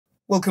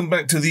Welcome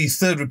back to the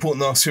third report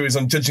in our series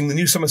on judging the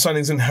new summer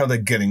signings and how they're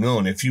getting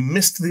on. If you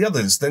missed the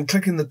others, then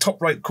click in the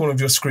top right corner of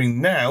your screen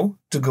now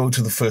to go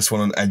to the first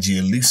one on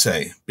Agir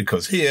Lise,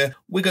 because here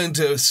we're going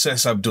to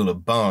assess Abdoullah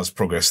Ba's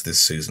progress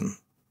this season.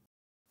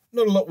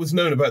 Not a lot was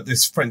known about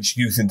this French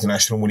youth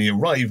international when he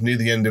arrived near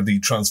the end of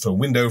the transfer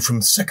window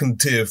from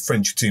second-tier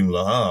French team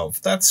Le Havre.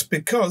 That's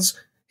because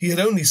he had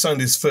only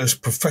signed his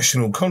first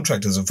professional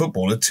contract as a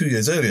footballer 2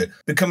 years earlier,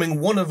 becoming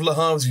one of Le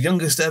Havre's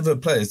youngest ever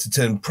players to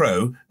turn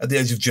pro at the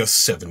age of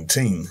just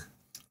 17.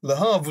 Le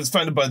Havre was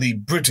founded by the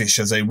British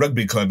as a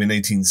rugby club in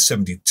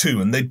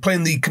 1872, and they play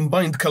in the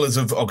combined colours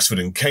of Oxford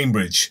and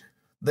Cambridge.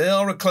 They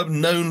are a club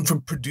known for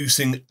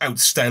producing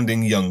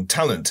outstanding young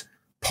talent.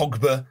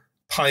 Pogba,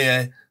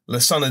 Payet,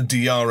 Lassana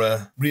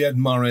Diarra, Riyad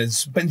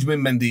Mahrez,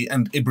 Benjamin Mendy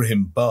and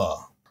Ibrahim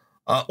Ba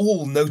are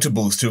all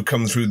notables to have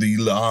come through the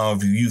Le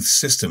Havre youth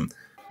system.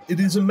 It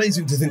is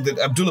amazing to think that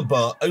Abdoullah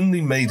Ba only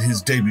made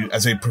his debut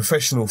as a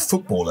professional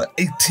footballer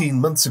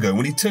 18 months ago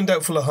when he turned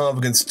out for Le Havre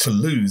against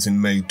Toulouse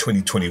in May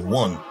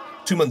 2021,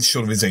 2 months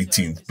short of his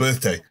 18th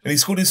birthday, and he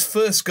scored his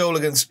first goal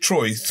against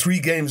Troyes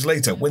 3 games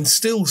later when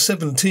still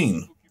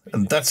 17.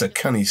 And that's a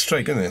canny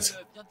strike, isn't it?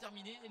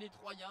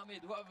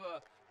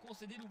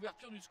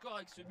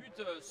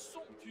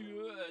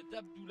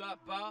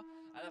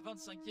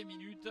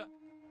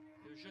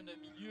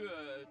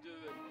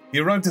 He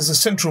arrived as a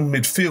central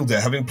midfielder,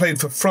 having played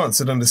for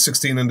France at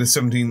under-16,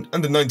 under-17,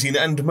 under-19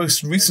 and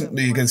most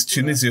recently against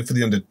Tunisia for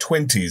the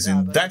under-20s.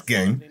 In that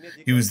game,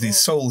 he was the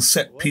sole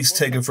set-piece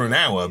taker for an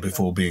hour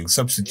before being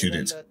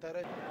substituted.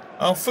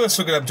 Our first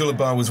look at Abdoullah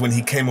Ba was when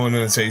he came on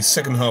as a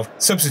second-half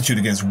substitute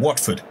against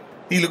Watford.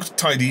 He looked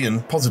tidy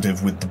and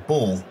positive with the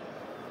ball.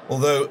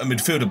 Although a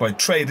midfielder by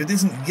trade, it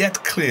isn't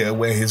yet clear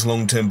where his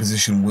long-term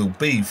position will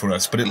be for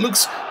us, but it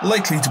looks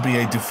likely to be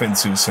a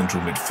defensive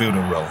central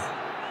midfielder role.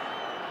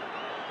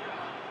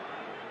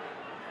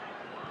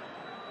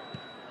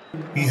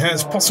 He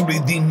has possibly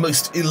the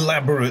most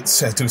elaborate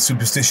set of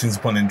superstitions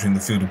upon entering the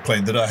field of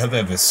play that I have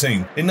ever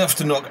seen, enough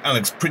to knock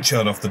Alex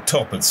Pritchard off the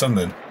top at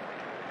Sunderland.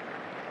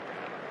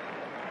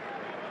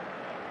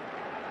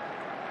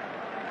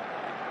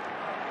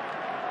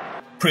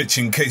 Pritch,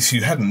 in case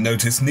you hadn't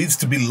noticed, needs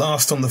to be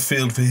last on the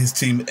field for his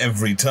team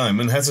every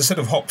time and has a set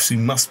of hops he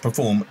must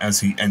perform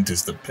as he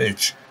enters the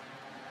pitch.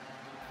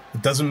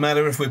 It doesn't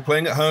matter if we're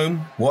playing at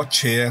home, watch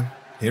here.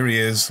 Here he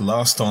is,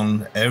 last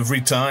on every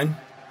time.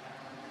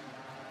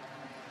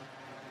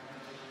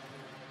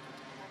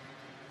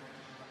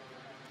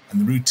 And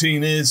the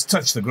routine is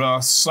touch the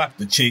grass, slap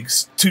the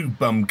cheeks, 2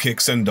 bum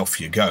kicks and off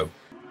you go.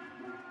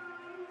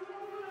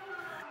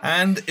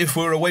 And if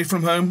we're away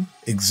from home,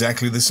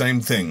 exactly the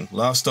same thing.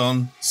 Last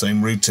on,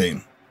 same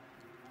routine.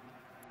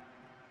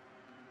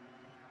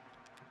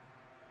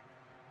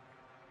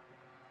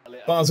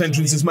 Ba's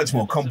entrance is much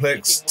more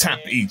complex.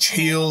 Tap each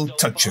heel,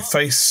 touch your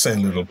face, say a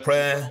little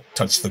prayer,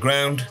 touch the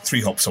ground,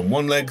 3 hops on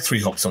one leg, 3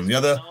 hops on the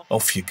other,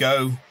 off you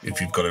go,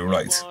 if you've got it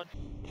right.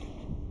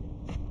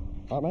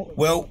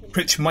 Well,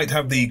 Pritch might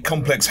have the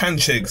complex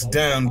handshakes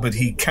down, but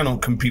he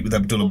cannot compete with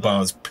Abdoullah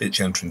Ba's pitch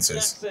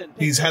entrances.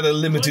 He's had a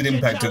limited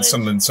impact at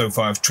Sunderland so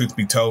far, if truth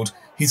be told.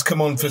 He's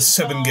come on for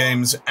 7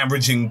 games,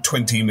 averaging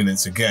 20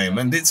 minutes a game,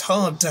 and it's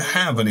hard to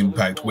have an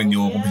impact when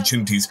your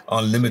opportunities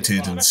are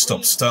limited and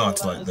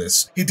stop-start like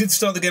this. He did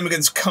start the game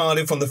against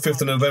Cardiff on the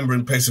 5th of November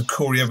in place of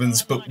Corey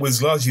Evans, but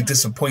was largely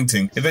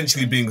disappointing,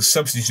 eventually being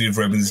substituted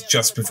for Evans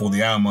just before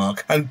the hour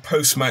mark, and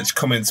post-match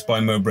comments by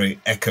Mowbray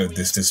echoed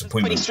this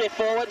disappointment. Pretty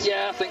straightforward,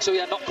 yeah, I think so,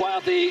 yeah, not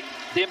quite the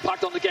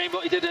impact on the game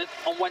that he did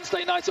on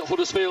Wednesday night at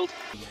Huddersfield.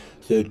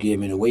 3rd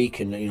game in a week,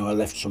 and you know, I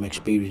left some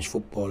experienced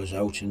footballers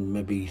out, and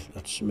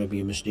that's a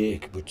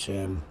mistake. But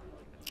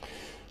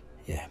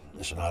yeah,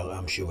 listen,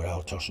 I'm sure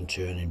I'll toss and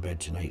turn in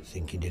bed tonight,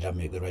 thinking did I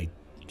make the right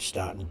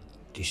starting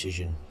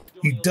decision.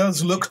 He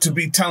does look to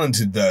be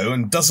talented though,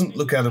 and doesn't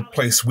look out of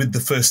place with the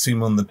first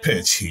team on the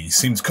pitch. He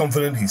seems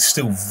confident. He's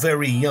still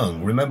very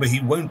young. Remember, he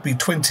won't be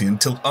 20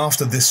 until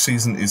after this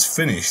season is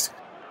finished.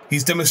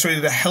 He's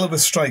demonstrated a hell of a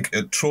strike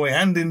at Troy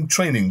and in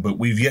training, but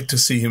we've yet to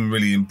see him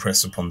really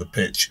impress upon the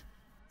pitch.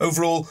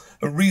 Overall,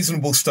 a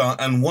reasonable start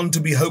and one to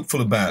be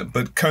hopeful about,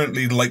 but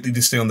currently likely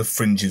to stay on the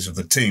fringes of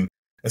the team.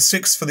 A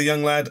 6 for the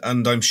young lad,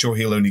 and I'm sure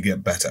he'll only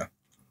get better.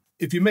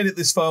 If you made it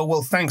this far,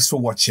 well, thanks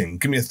for watching.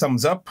 Give me a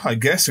thumbs up, I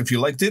guess, if you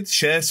liked it.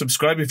 Share,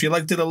 subscribe if you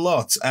liked it a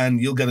lot,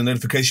 and you'll get a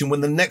notification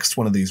when the next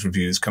one of these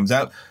reviews comes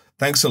out.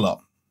 Thanks a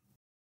lot.